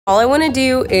All I want to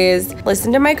do is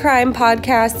listen to my crime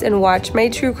podcasts and watch my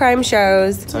true crime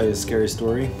shows. Tell you a scary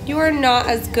story. You are not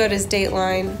as good as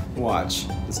Dateline. Watch.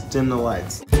 Let's dim the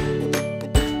lights.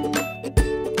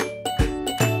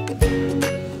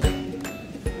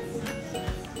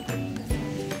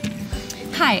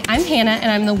 Hi, I'm Hannah,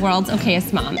 and I'm the world's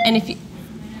okayest mom. And if you...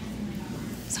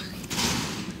 Sorry.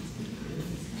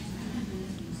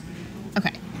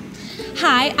 Okay.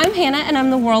 Hi, I'm Hannah, and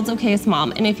I'm the world's okayest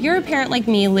mom. And if you're a parent like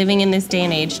me living in this day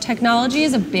and age, technology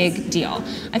is a big deal.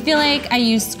 I feel like I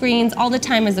use screens all the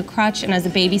time as a crutch and as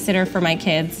a babysitter for my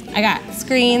kids. I got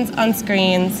screens on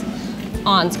screens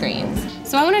on screens.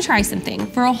 So I want to try something.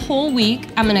 For a whole week,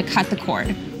 I'm going to cut the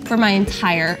cord for my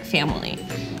entire family.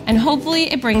 And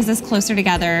hopefully it brings us closer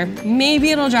together. Maybe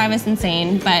it'll drive us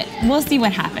insane, but we'll see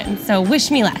what happens. So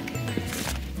wish me luck.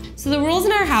 So the rules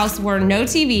in our house were no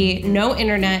TV, no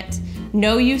internet,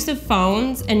 no use of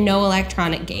phones, and no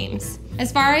electronic games.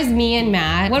 As far as me and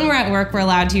Matt, when we're at work, we're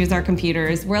allowed to use our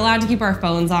computers. We're allowed to keep our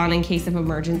phones on in case of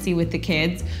emergency with the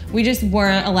kids. We just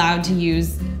weren't allowed to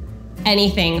use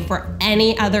anything for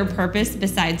any other purpose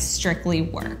besides strictly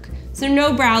work. So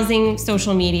no browsing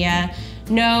social media,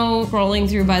 no scrolling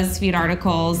through BuzzFeed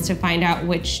articles to find out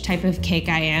which type of cake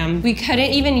I am. We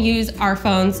couldn't even use our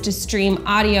phones to stream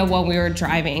audio while we were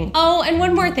driving. Oh, and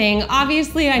one more thing.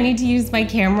 Obviously, I need to use my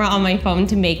camera on my phone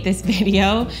to make this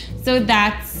video, so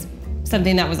that's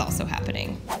something that was also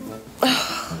happening.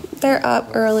 They're up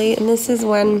early, and this is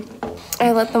when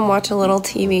I let them watch a little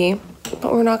TV.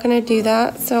 But we're not gonna do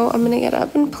that, so I'm gonna get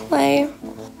up and play.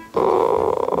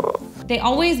 They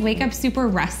always wake up super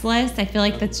restless. I feel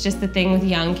like that's just the thing with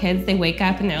young kids. They wake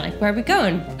up and they're like, where are we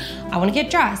going? I want to get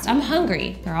dressed. I'm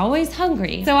hungry. They're always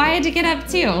hungry. So I had to get up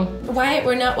too. Wyatt,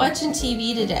 we're not watching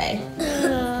TV today.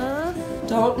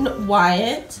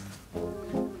 Wyatt.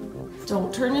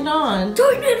 Don't turn it on.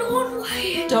 Turn it on,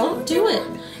 Wyatt. Don't do it.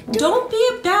 Don't be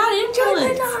a bad influence.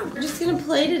 Turn it on. We're just gonna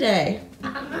play today.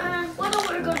 What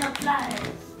are we gonna play?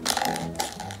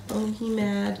 Oh, he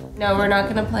mad. No, we're not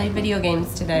gonna play video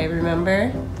games today,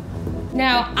 remember?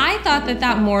 Now, I thought that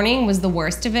that morning was the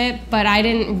worst of it, but I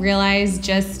didn't realize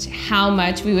just how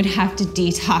much we would have to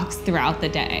detox throughout the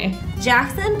day.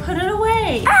 Jackson, put it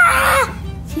away. Ah!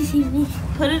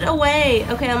 Put it away.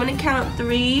 Okay, I'm gonna count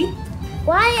 3.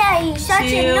 Why are you such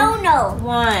a no-no?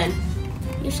 1.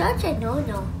 You're such a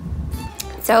no-no.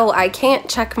 So I can't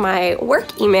check my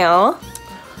work email.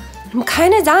 I'm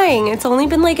kind of dying. It's only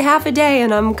been like half a day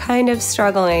and I'm kind of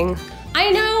struggling.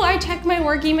 I know I check my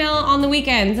work email on the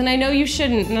weekends, and I know you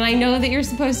shouldn't, and I know that you're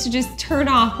supposed to just turn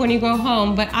off when you go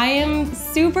home, but I am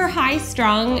super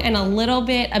high-strung and a little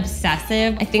bit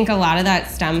obsessive. I think a lot of that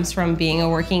stems from being a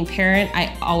working parent.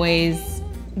 I always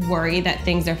worry that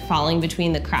things are falling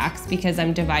between the cracks because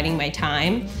I'm dividing my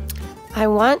time. I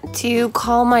want to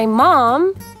call my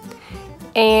mom,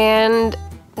 and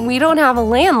we don't have a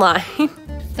landline.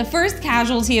 The first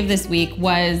casualty of this week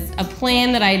was a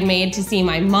plan that I'd made to see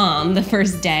my mom the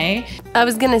first day. I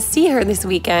was gonna see her this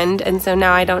weekend, and so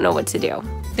now I don't know what to do.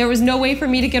 There was no way for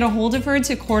me to get a hold of her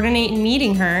to coordinate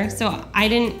meeting her, so I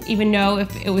didn't even know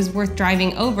if it was worth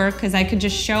driving over because I could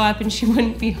just show up and she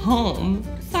wouldn't be home.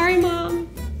 Sorry, Mom.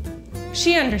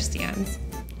 She understands.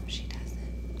 She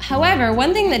doesn't. However,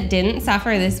 one thing that didn't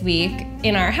suffer this week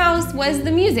in our house was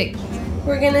the music.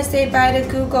 We're gonna say bye to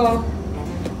Google.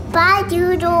 Bye,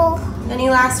 Doodle. Any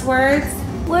last words?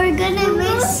 We're gonna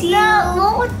miss you.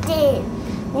 Well,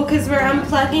 because we're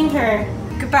unplugging her.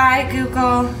 Goodbye,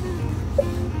 Google.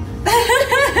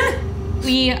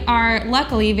 We are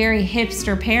luckily very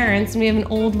hipster parents, and we have an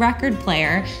old record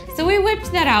player. So we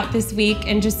whipped that out this week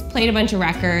and just played a bunch of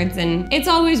records, and it's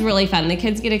always really fun. The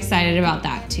kids get excited about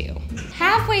that too.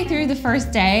 Halfway through the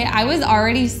first day, I was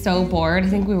already so bored. I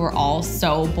think we were all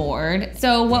so bored.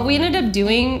 So what we ended up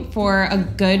doing for a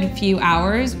good few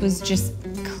hours was just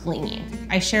cleaning.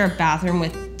 I share a bathroom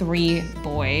with 3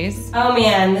 boys. Oh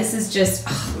man, this is just,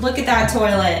 look at that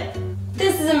toilet.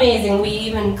 This is amazing. We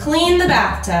even cleaned the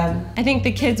bathtub. I think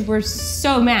the kids were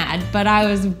so mad, but I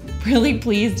was really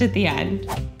pleased at the end.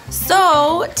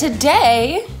 So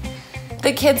today,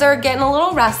 the kids are getting a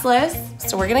little restless,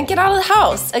 so we're gonna get out of the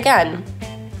house again.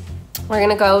 We're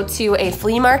gonna go to a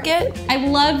flea market. I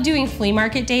love doing flea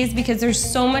market days because there's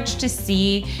so much to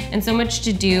see and so much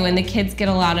to do, and the kids get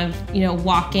a lot of,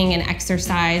 walking and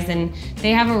exercise, and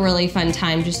they have a really fun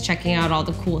time just checking out all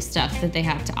the cool stuff that they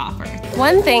have to offer.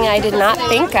 One thing I did not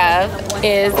think of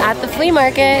is at the flea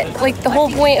market, the whole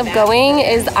point of going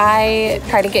is I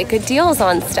try to get good deals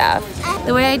on stuff.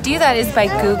 The way I do that is by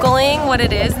Googling what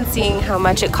it is and seeing how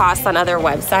much it costs on other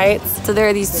websites. So there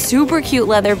are these super cute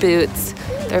leather boots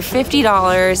They're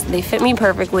 $50. They fit me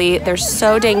perfectly. They're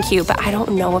so dang cute, but I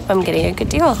don't know if I'm getting a good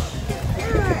deal.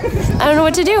 I don't know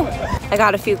what to do. I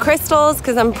got a few crystals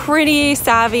because I'm pretty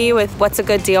savvy with what's a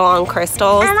good deal on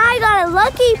crystals. And I got a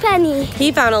lucky penny.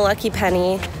 He found a lucky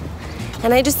penny.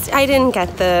 And I didn't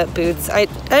get the boots. I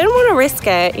didn't want to risk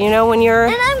it. You know, when you're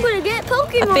And I'm gonna get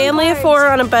Pokemon a family of cards. 4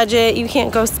 on a budget, you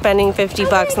can't go spending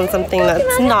 $50 on something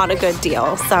that's not a good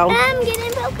deal. So I'm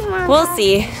getting Pokemon we'll cards.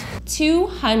 see.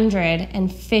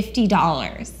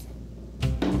 $250.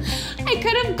 I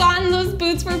could have gotten those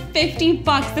boots for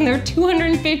 $50 and they're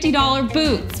 $250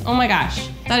 boots. Oh my gosh,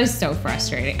 that is so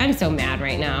frustrating. I'm so mad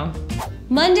right now.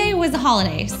 Monday was a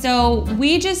holiday, so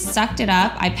we just sucked it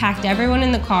up. I packed everyone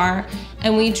in the car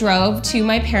and we drove to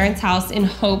my parents' house in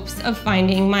hopes of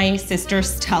finding my sister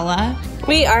Stella.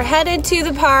 We are headed to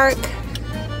the park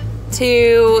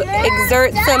to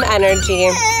exert some energy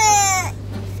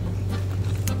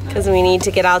because we need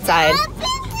to get outside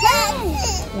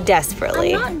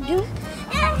desperately.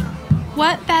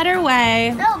 What better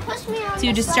way No, push me on to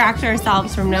the distract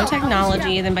ourselves from no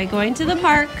technology than by going to the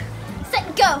park? side.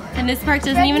 Set, go. And this park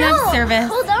doesn't even have service,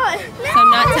 Hold on. so I'm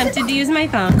not tempted to use my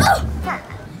phone.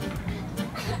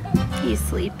 He's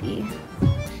sleepy.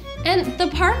 And the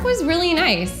park was really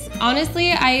nice.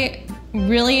 Honestly, I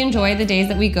really enjoy the days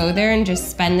that we go there and just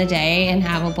spend the day and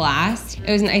have a blast.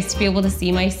 It was nice to be able to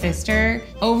see my sister.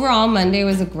 Overall, Monday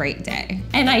was a great day.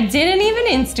 And I didn't even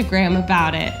Instagram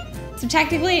about it. So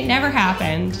technically it never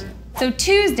happened. So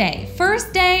Tuesday,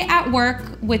 first day at work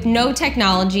with no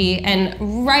technology, and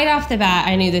right off the bat,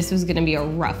 I knew this was gonna be a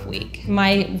rough week.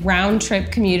 My round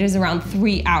trip commute is around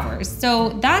 3 hours. So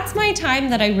that's my time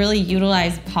that I really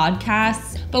utilize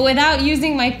podcasts. But without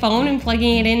using my phone and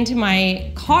plugging it into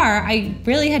my car, I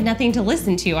really had nothing to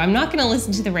listen to. I'm not gonna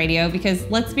listen to the radio because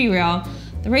let's be real,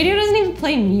 the radio doesn't even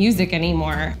play music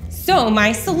anymore. So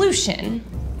my solution.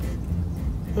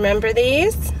 Remember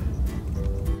these?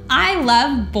 I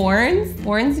love Borns.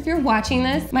 Borns, if you're watching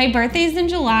this, my birthday's in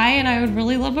July and I would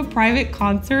really love a private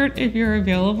concert if you're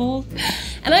available.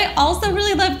 And I also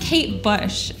really love Kate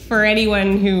Bush for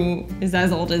anyone who is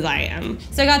as old as I am.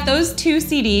 So I got those 2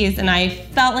 CDs and I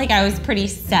felt like I was pretty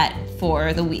set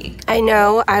for the week. I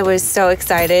know, I was so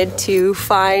excited to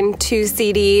find 2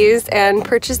 CDs and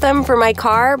purchase them for my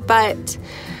car, but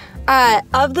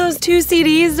of those 2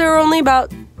 CDs, there are only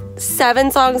about 7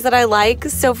 songs that I like.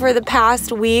 So for the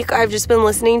past week, I've just been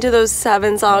listening to those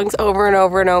 7 songs over and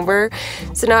over and over.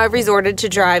 So now I've resorted to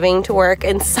driving to work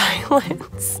in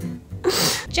silence.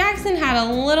 Jackson had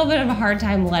a little bit of a hard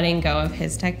time letting go of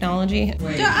his technology.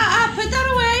 Put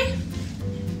that away.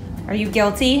 Are you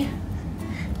guilty?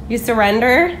 You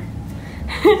surrender?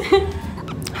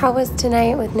 How was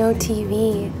tonight with no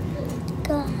TV?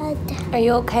 God. Are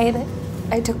you okay that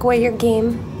I took away your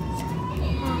game?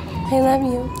 I love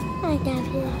you. I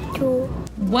love you too.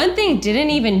 One thing didn't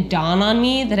even dawn on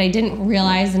me that I didn't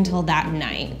realize until that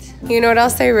night. You know what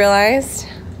else I realized?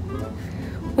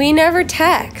 We never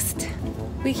text.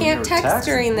 We can't never text text?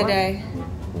 during the What? day.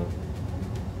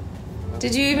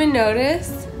 Did you even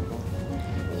notice?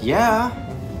 Yeah.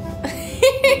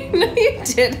 No, you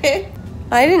didn't.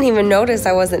 I didn't even notice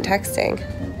I wasn't texting.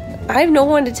 I have no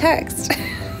one to text.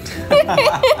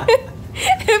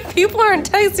 If people aren't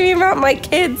texting me about my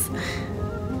kids,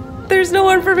 there's no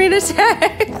one for me to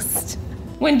text.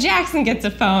 When Jackson gets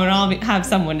a phone, I'll have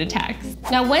someone to text.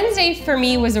 Now, Wednesday for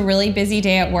me was a really busy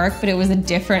day at work, but it was a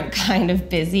different kind of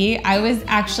busy. I was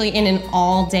actually in an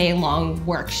all day long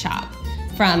workshop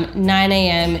from 9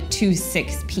 a.m. to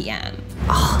 6 p.m.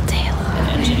 All day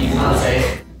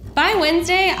long. By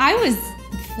Wednesday, I was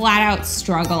flat out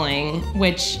struggling,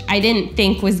 which I didn't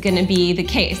think was gonna be the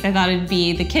case. I thought it'd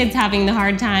be the kids having the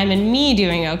hard time and me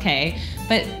doing okay,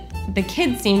 but the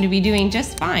kids seemed to be doing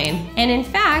just fine. And in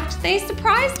fact, they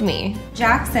surprised me.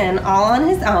 Jackson, all on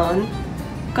his own,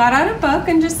 got out a book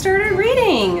and just started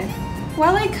reading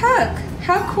while I cook.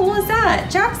 How cool is that?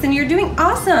 Jackson, you're doing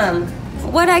awesome.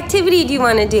 What activity do you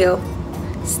want to do?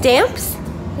 Stamps?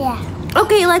 Yeah.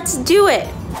 Okay, let's do it.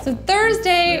 So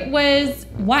Thursday was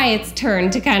Wyatt's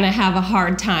turn to kind of have a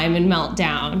hard time and melt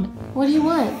down. What do you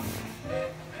want?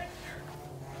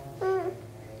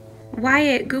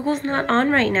 Wyatt, Google's not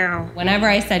on right now. Whenever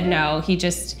I said no, he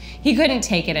couldn't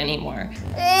take it anymore.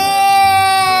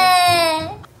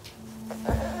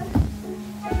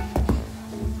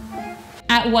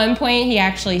 At one point, he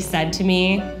actually said to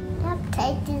me, Stop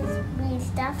taking my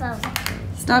stuff out.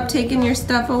 Stop taking your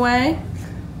stuff away.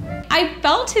 I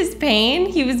felt his pain.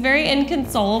 He was very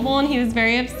inconsolable and he was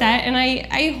very upset, and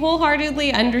I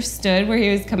wholeheartedly understood where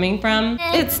he was coming from.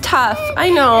 It's tough, I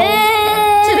know.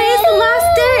 Today's the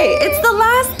last day. It's the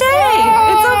last day.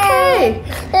 It's okay. okay.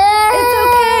 It's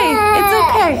okay. It's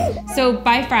okay. So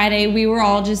by Friday, we were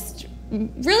all just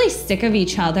really sick of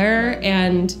each other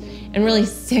and really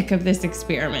sick of this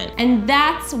experiment. And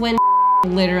that's when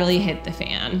literally hit the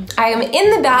fan. I am in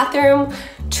the bathroom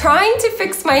trying to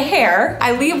fix my hair.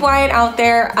 I leave Wyatt out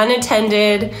there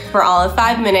unattended for all of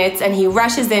 5 minutes, and he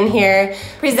rushes in here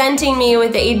presenting me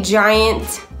with a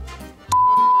giant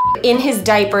in his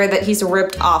diaper that he's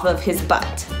ripped off of his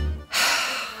butt.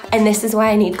 And this is why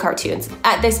I need cartoons.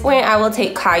 At this point, I will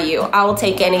take Caillou. I will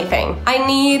take anything. I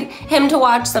need him to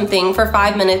watch something for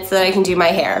 5 minutes so that I can do my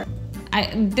hair.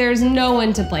 There's no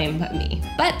one to blame but me.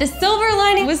 But the silver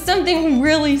lining was something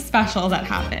really special that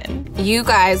happened. You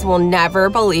guys will never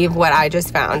believe what I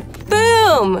just found.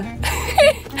 Boom!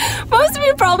 Most of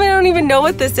you probably don't even know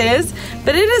what this is,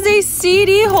 but it is a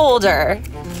CD holder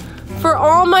for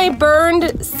all my burned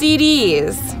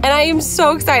CDs. And I am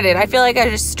so excited. I feel like I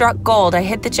just struck gold. I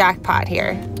hit the jackpot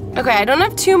here. Okay, I don't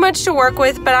have too much to work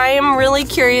with, but I am really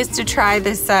curious to try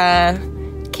this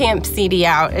camp CD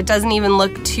out. It doesn't even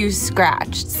look too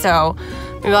scratched, so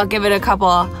maybe I'll give it a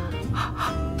couple.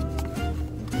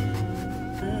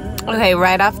 Okay,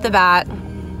 right off the bat,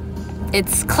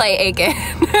 it's Clay Aiken.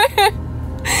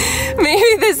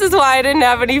 Maybe this is why I didn't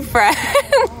have any friends.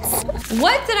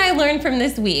 What did I learn from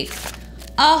this week?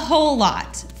 A whole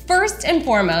lot. First and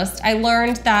foremost, I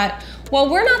learned that while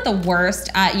we're not the worst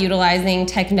at utilizing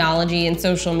technology and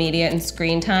social media and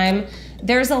screen time,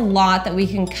 there's a lot that we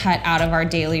can cut out of our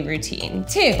daily routine.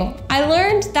 2, I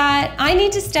learned that I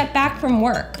need to step back from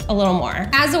work a little more.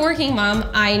 As a working mom,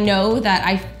 I know that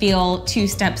I feel 2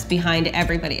 steps behind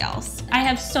everybody else. I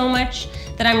have so much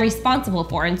that I'm responsible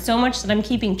for and so much that I'm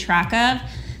keeping track of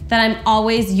that I'm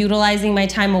always utilizing my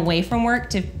time away from work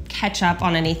to catch up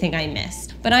on anything I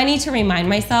missed. But I need to remind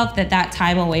myself that that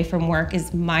time away from work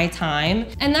is my time,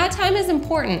 and that time is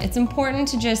important. It's important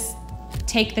to just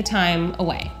take the time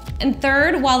away. And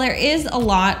third, while there is a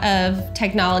lot of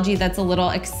technology that's a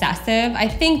little excessive, I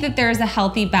think that there's a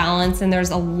healthy balance and there's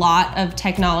a lot of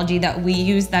technology that we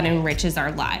use that enriches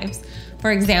our lives.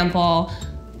 For example,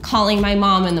 calling my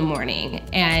mom in the morning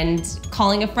and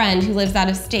calling a friend who lives out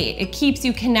of state. It keeps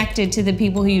you connected to the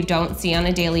people who you don't see on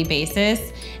a daily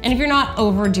basis. And if you're not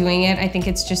overdoing it, I think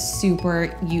it's just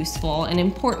super useful and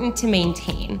important to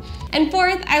maintain. And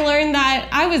fourth, I learned that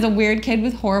I was a weird kid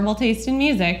with horrible taste in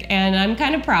music, and I'm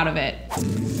kind of proud of it.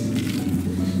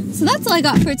 So that's all I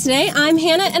got for today. I'm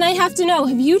Hannah, and I have to know,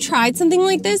 have you tried something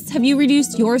like this? Have you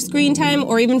reduced your screen time,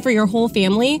 or even for your whole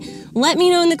family? Let me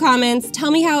know in the comments,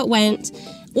 tell me how it went.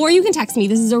 Or you can text me.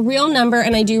 This is a real number,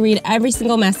 and I do read every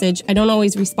single message. I don't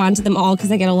always respond to them all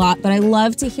because I get a lot, but I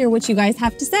love to hear what you guys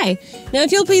have to say. Now,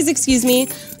 if you'll please excuse me,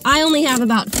 I only have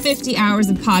about 50 hours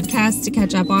of podcasts to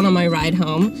catch up on my ride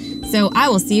home. So I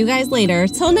will see you guys later.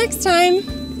 Till next time.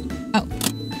 Oh,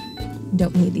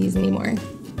 don't need these anymore.